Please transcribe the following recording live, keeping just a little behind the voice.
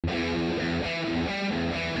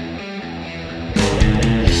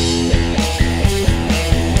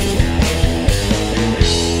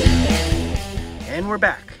And we're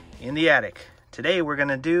back in the attic. Today we're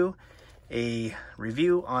gonna do a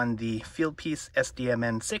review on the Fieldpiece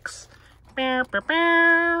SDMN6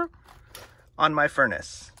 on my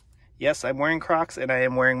furnace. Yes, I'm wearing Crocs and I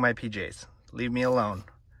am wearing my PJs. Leave me alone.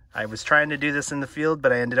 I was trying to do this in the field,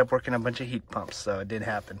 but I ended up working a bunch of heat pumps, so it did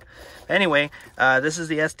happen. Anyway, this is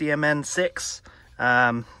the SDMN6.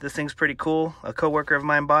 This thing's pretty cool. A coworker of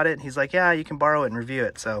mine bought it. He's like, yeah, you can borrow it and review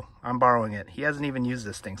it. So I'm borrowing it. He hasn't even used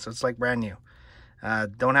this thing, so it's like brand new.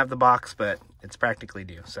 Don't have the box, but it's practically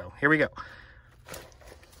new. So here we go.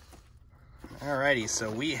 Alrighty,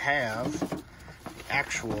 so we have the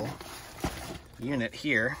actual unit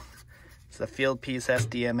here. It's the Fieldpiece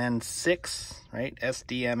SDMN6, right?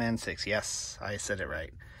 SDMN6, yes, I said it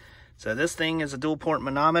right. So this thing is a dual port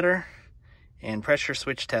manometer and pressure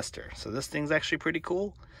switch tester. So this thing's actually pretty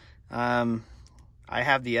cool. I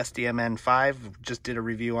have the SDMN5, just did a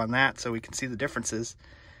review on that so we can see the differences.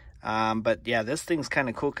 But yeah, this thing's kind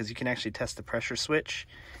of cool because you can actually test the pressure switch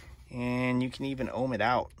and you can even ohm it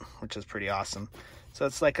out, which is pretty awesome. So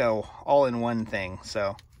it's like a all-in-one thing.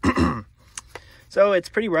 So so it's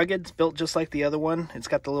pretty rugged. It's built just like the other one. It's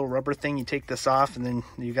got the little rubber thing. You take this off and then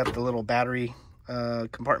you got the little battery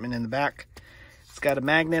compartment in the back. It's got a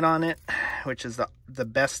magnet on it, which is the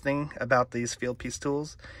best thing about these Fieldpiece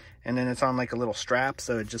tools. And then it's on like a little strap,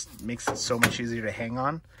 so it just makes it so much easier to hang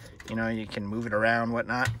on. You know, you can move it around,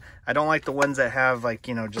 whatnot. I don't like the ones that have like,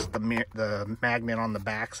 you know, just the magnet on the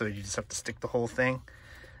back, so you just have to stick the whole thing,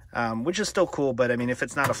 which is still cool. But I mean, if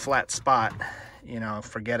it's not a flat spot, you know,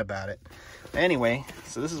 forget about it. Anyway,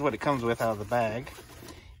 so this is what it comes with out of the bag.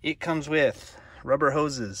 It comes with rubber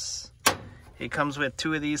hoses. It comes with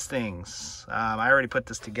two of these things. I already put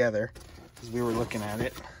this together because we were looking at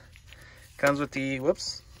it. Comes with the,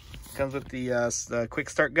 comes with the quick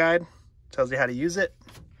start guide. Tells you how to use it.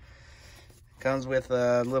 Comes with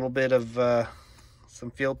a little bit of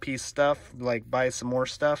some Fieldpiece stuff, like buy some more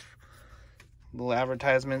stuff. Little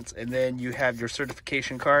advertisements. And then you have your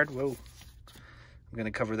certification card. Whoa. I'm going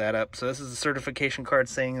to cover that up. So this is a certification card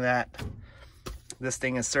saying that this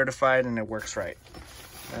thing is certified and it works right.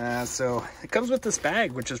 So it comes with this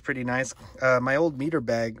bag, which is pretty nice. My old meter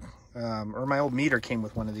bag, or my old meter came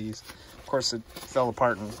with one of these. Of course, it fell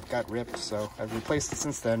apart and got ripped, so I've replaced it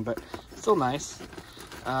since then, but still nice.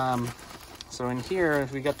 So in here,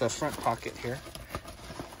 we got the front pocket here.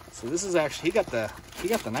 So this is actually, he got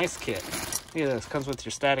the nice kit. Look at this, comes with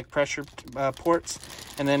your static pressure ports,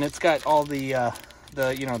 and then it's got all the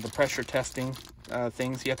you know, the pressure testing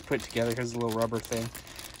things. You have to put it together. Here's a little rubber thing.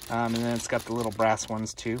 And then it's got the little brass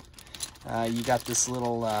ones too. You got this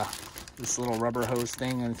little rubber hose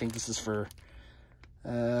thing. I think this is for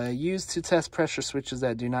used to test pressure switches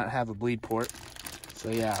that do not have a bleed port. So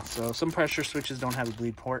yeah, so some pressure switches don't have a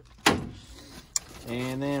bleed port.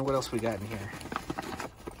 And then what else we got in here?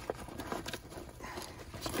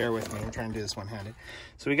 Just bear with me, I'm trying to do this one-handed.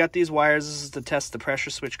 So we got these wires. This is to test the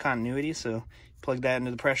pressure switch continuity. So plug that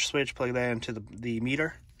into the pressure switch, plug that into the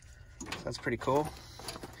meter. So that's pretty cool.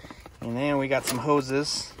 And then we got some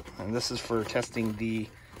hoses, and this is for testing the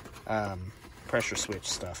pressure switch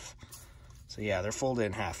stuff. So yeah, they're folded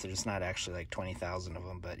in half. There's not actually like 20,000 of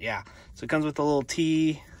them, but yeah. So it comes with a little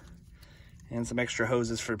T and some extra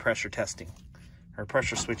hoses for pressure testing, or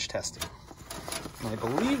pressure switch testing. And I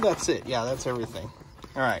believe that's it. Yeah, that's everything.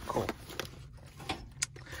 All right, cool.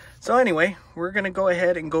 So anyway, we're gonna go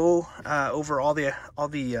ahead and go over all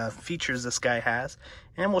the features this guy has,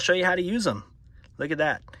 and we'll show you how to use them. Look at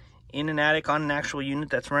that. In an attic on an actual unit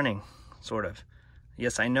that's running, sort of.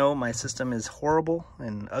 Yes, I know my system is horrible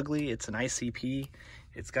and ugly. It's an ICP.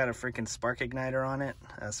 It's got a freaking spark igniter on it,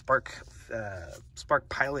 a spark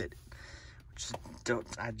pilot, which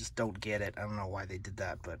I just don't get it. I don't know why they did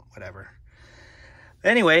that, but whatever.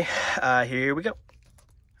 Anyway, here we go.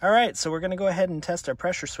 All right, so we're gonna go ahead and test our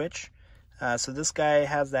pressure switch. So this guy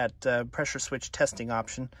has that pressure switch testing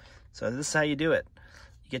option. So this is how you do it.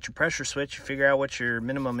 Get your pressure switch, you figure out what your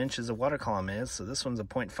minimum inches of water column is. So this one's a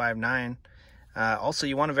 0.59. Also,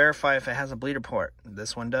 you want to verify if it has a bleeder port.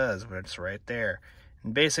 This one does, but it's right there.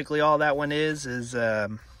 And basically all that one is it's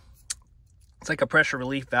like a pressure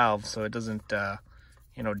relief valve, so it doesn't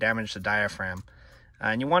you know, damage the diaphragm.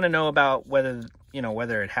 And you want to know about whether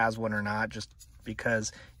it has one or not, just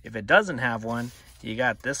because if it doesn't have one, you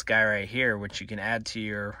got this guy right here, which you can add to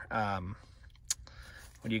your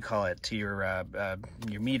what do you call it, to your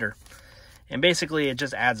meter. And basically it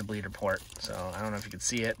just adds a bleeder port. So I don't know if you can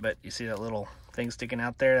see it, but you see that little thing sticking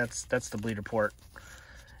out there? That's the bleeder port.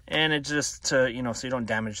 And it's just to, you know, so you don't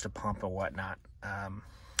damage the pump or whatnot.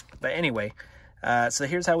 But anyway, So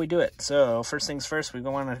here's how we do it. So first things first, we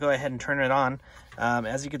want to go ahead and turn it on.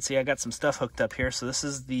 As you can see, I got some stuff hooked up here. So this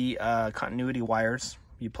is the continuity wires.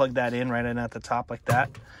 You plug that in right in at the top like that.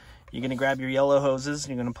 You're going to grab your yellow hoses.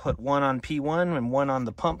 You're going to put one on P1 and one on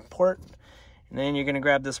the pump port. And then you're going to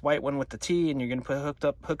grab this white one with the T, and you're going to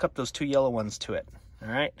hook up those two yellow ones to it. All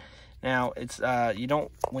right. Now it's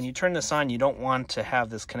when you turn this on, you don't want to have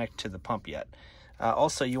this connect to the pump yet.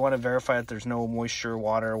 Also, you want to verify that there's no moisture,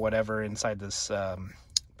 water, whatever inside this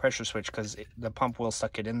pressure switch, because the pump will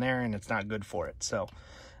suck it in there and it's not good for it. So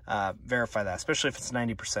verify that, especially if it's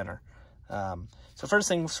 90%er. So first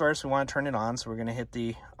things first, we want to turn it on. So we're going to hit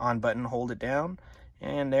the on button, hold it down,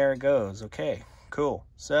 and there it goes. Okay, cool.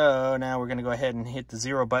 So now we're going to go ahead and hit the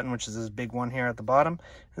 0 button, which is this big one here at the bottom.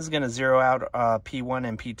 This is going to zero out P1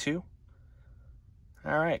 and P2.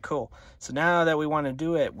 All right, cool. So now that we want to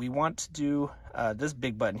do it, we want to do this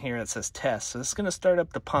big button here that says test. So this is going to start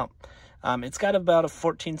up the pump. It's got about a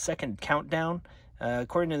 14-second countdown.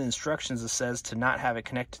 According to the instructions, it says to not have it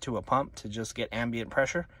connected to a pump, to just get ambient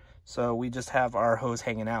pressure. So we just have our hose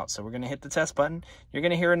hanging out. So we're going to hit the test button. You're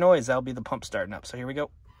going to hear a noise. That'll be the pump starting up. So here we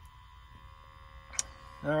go.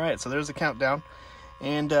 All right, so there's the countdown.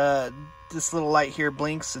 And this little light here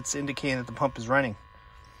blinks. It's indicating that the pump is running.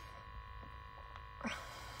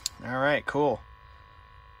 All right, cool.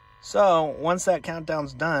 So once that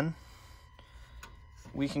countdown's done,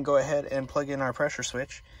 we can go ahead and plug in our pressure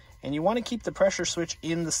switch. And you want to keep the pressure switch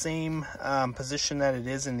in the same position that it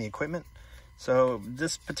is in the equipment. So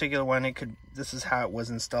this particular one, this is how it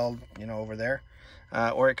was installed, you know, over there.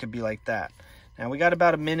 Or it could be like that. Now we got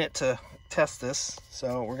about a minute to test this.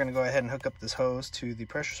 So we're going to go ahead and hook up this hose to the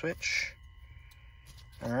pressure switch.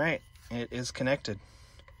 All right, it is connected.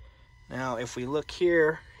 Now if we look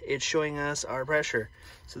here, it's showing us our pressure.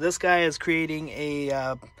 So this guy is creating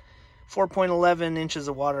a 4.11 inches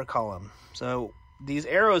of water column. So these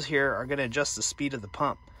arrows here are going to adjust the speed of the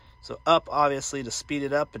pump. So up, obviously, to speed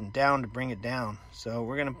it up, and down to bring it down. So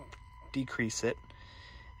we're going to decrease it.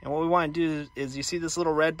 And what we want to do is, you see this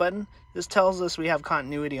little red button? This tells us we have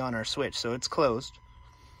continuity on our switch, so it's closed.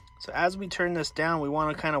 So as we turn this down, we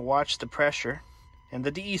want to kind of watch the pressure. And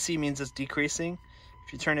the DEC means it's decreasing.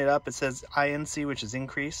 If you turn it up, it says INC, which is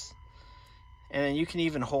increase. And then you can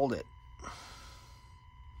even hold it.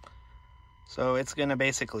 So it's going to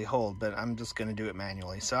basically hold, but I'm just going to do it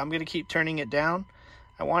manually. So I'm going to keep turning it down.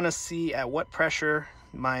 I want to see at what pressure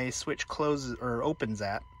my switch closes or opens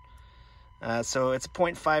at. So it's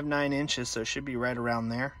 0.59 inches, so it should be right around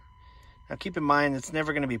there. Now keep in mind, it's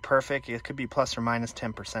never going to be perfect. It could be plus or minus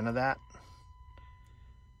 10% of that.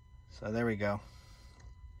 So there we go.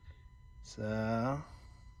 So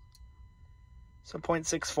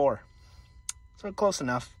 0.64. So close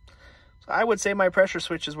enough. So I would say my pressure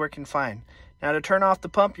switch is working fine. Now to turn off the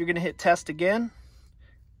pump, you're going to hit test again.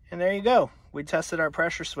 And there you go. We tested our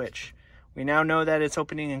pressure switch. We now know that it's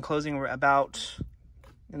opening and closing about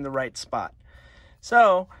in the right spot.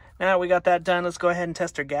 So now that we got that done, let's go ahead and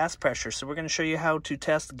test our gas pressure. So we're going to show you how to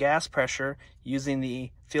test gas pressure using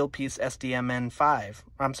the Fieldpiece SDMN5.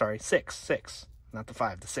 I'm sorry, 6. Not the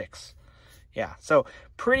 5, the 6. Yeah, so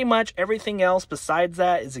pretty much everything else besides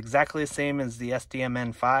that is exactly the same as the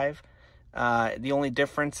SDMN5. The only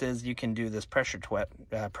difference is you can do this pressure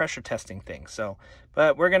testing thing. So,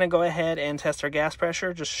 but we're going to go ahead and test our gas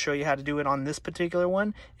pressure, just to show you how to do it on this particular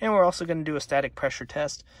one. And we're also going to do a static pressure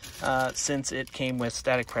test since it came with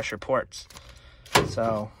static pressure ports.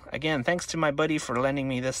 So again, thanks to my buddy for lending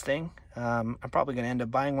me this thing. I'm probably going to end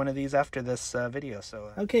up buying one of these after this video.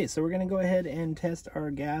 So okay, so we're going to go ahead and test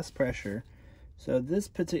our gas pressure. So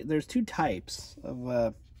there's two types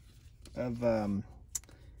of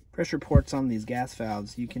pressure ports on these gas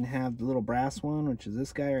valves. You can have the little brass one, which is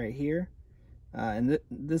this guy right here, and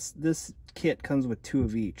this kit comes with 2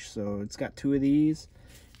 of each. So it's got 2 of these,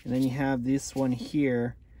 and then you have this one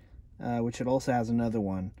here, which it also has another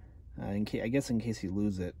one, I guess in case you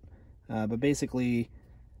lose it. But basically,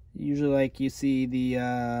 usually like you see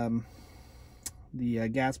the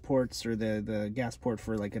gas ports, or the gas port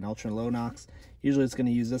for like an ultra low NOx, usually it's going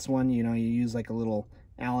to use this one. You know, you use like a little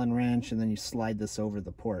Allen wrench and then you slide this over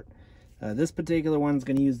the port. This particular one's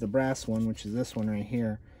going to use the brass one, which is this one right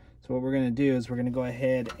here. So what we're going to do is we're going to go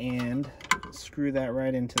ahead and screw that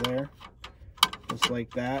right into there, just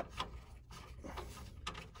like that.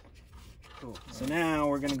 Cool. So now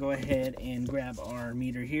we're going to go ahead and grab our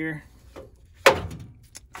meter here,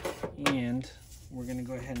 and we're going to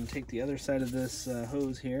go ahead and take the other side of this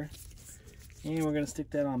hose here, and we're going to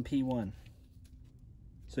stick that on P1.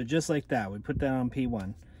 So just like that, we put that on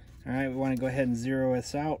P1. All right, we want to go ahead and zero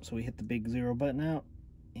this out. So we hit the big 0 button out,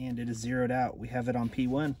 and it is zeroed out. We have it on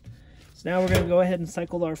P1. So now we're going to go ahead and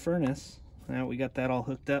cycle our furnace. Now we got that all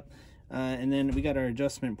hooked up. And then we got our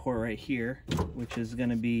adjustment port right here, which is going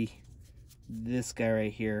to be this guy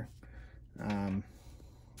right here.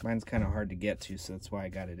 Mine's kind of hard to get to, so that's why I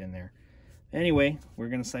got it in there. Anyway, we're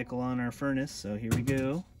going to cycle on our furnace, so here we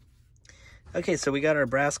go. Okay, so we got our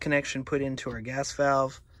brass connection put into our gas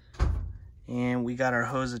valve, and we got our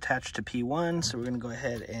hose attached to P1, so we're going to go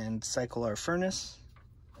ahead and cycle our furnace.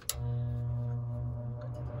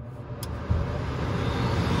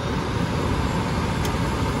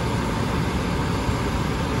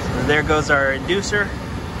 So there goes our inducer.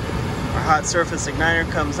 Our hot surface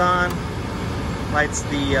igniter comes on, lights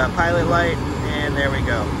the pilot light, and there we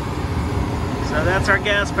go. So that's our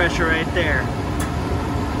gas pressure right there.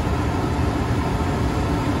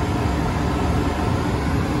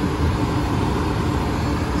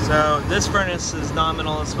 So this furnace is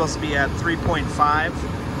nominal. It's supposed to be at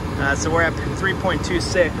 3.5. So we're at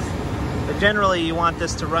 3.26. But generally you want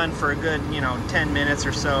this to run for a good, 10 minutes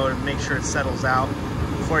or so to make sure it settles out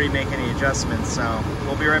before you make any adjustments. So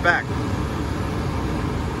we'll be right back.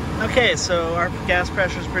 Okay, so our gas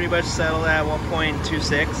pressure is pretty much settled at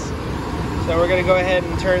 1.26. So we're going to go ahead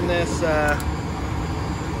and turn this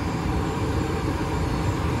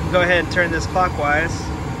clockwise.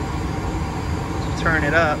 So turn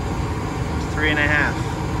it up to 3.5.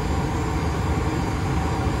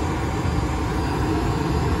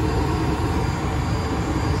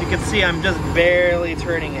 As you can see, I'm just barely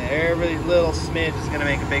turning it. Every little smidge is going to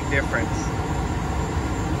make a big difference.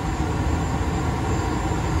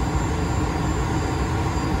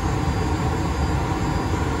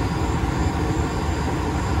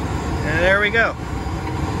 There we go.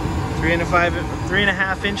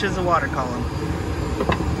 3.5 inches of water column.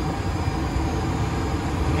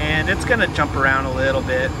 And it's gonna jump around a little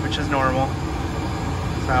bit, which is normal.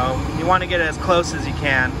 So you want to get it as close as you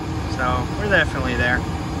can. So we're definitely there.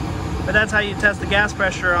 But that's how you test the gas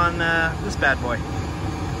pressure on this bad boy.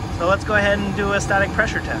 So let's go ahead and do a static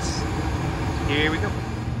pressure test. Here we go.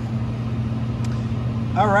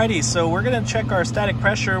 Alrighty, so we're gonna check our static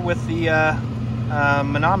pressure with the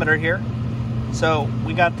manometer here. So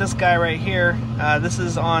we got this guy right here. This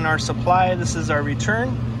is on our supply. This is our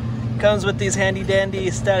return. Comes with these handy dandy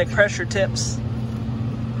static pressure tips.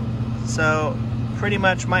 So pretty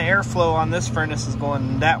much my airflow on this furnace is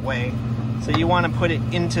going that way. So you want to put it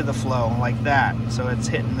into the flow like that, so it's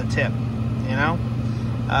hitting the tip,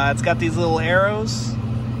 It's got these little arrows,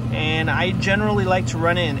 and I generally like to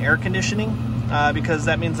run it in air conditioning because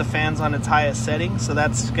that means the fan's on its highest setting, so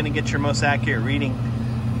that's going to get your most accurate reading.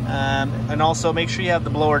 And also make sure you have the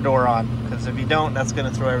blower door on, because if you don't, that's going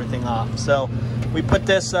to throw everything off. So we put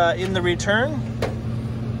this in the return,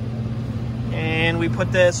 and we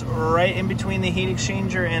put this right in between the heat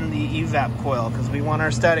exchanger and the evap coil, because we want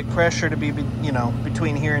our static pressure to be,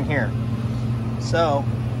 between here and here. So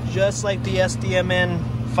just like the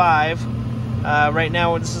SDMN5, right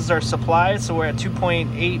now this is our supply, so we're at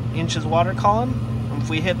 2.8 inches water column. If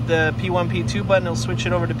we hit the P1, P2 button, it'll switch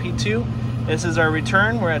it over to P2. This is our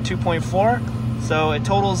return. We're at 2.4, so it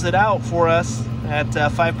totals it out for us at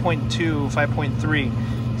 5.2, 5.3.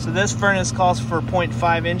 So this furnace calls for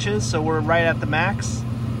 0.5 inches, so we're right at the max.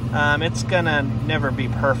 It's gonna never be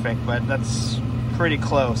perfect, but that's pretty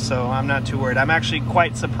close, so I'm not too worried. I'm actually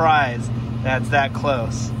quite surprised that's that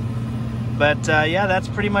close. But yeah, that's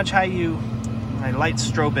pretty much how you... My light's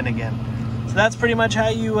strobing again. So that's pretty much how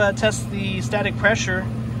you test the static pressure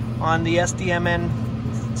on the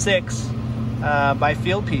SDMN6 by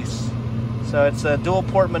Fieldpiece. So it's a dual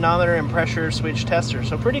port manometer and pressure switch tester.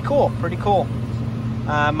 So pretty cool, pretty cool.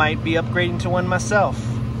 Might be upgrading to one myself.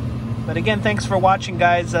 But again, thanks for watching,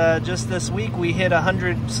 guys. Just this week we hit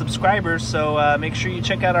 100 subscribers, so make sure you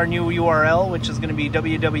check out our new URL, which is going to be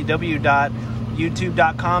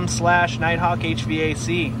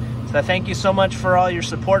www.youtube.com/nighthawkhvac. So thank you so much for all your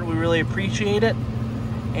support. We really appreciate it.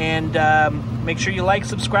 And make sure you like,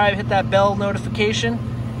 subscribe, hit that bell notification,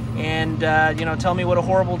 and tell me what a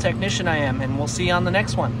horrible technician I am, and we'll see you on the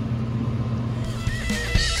next one.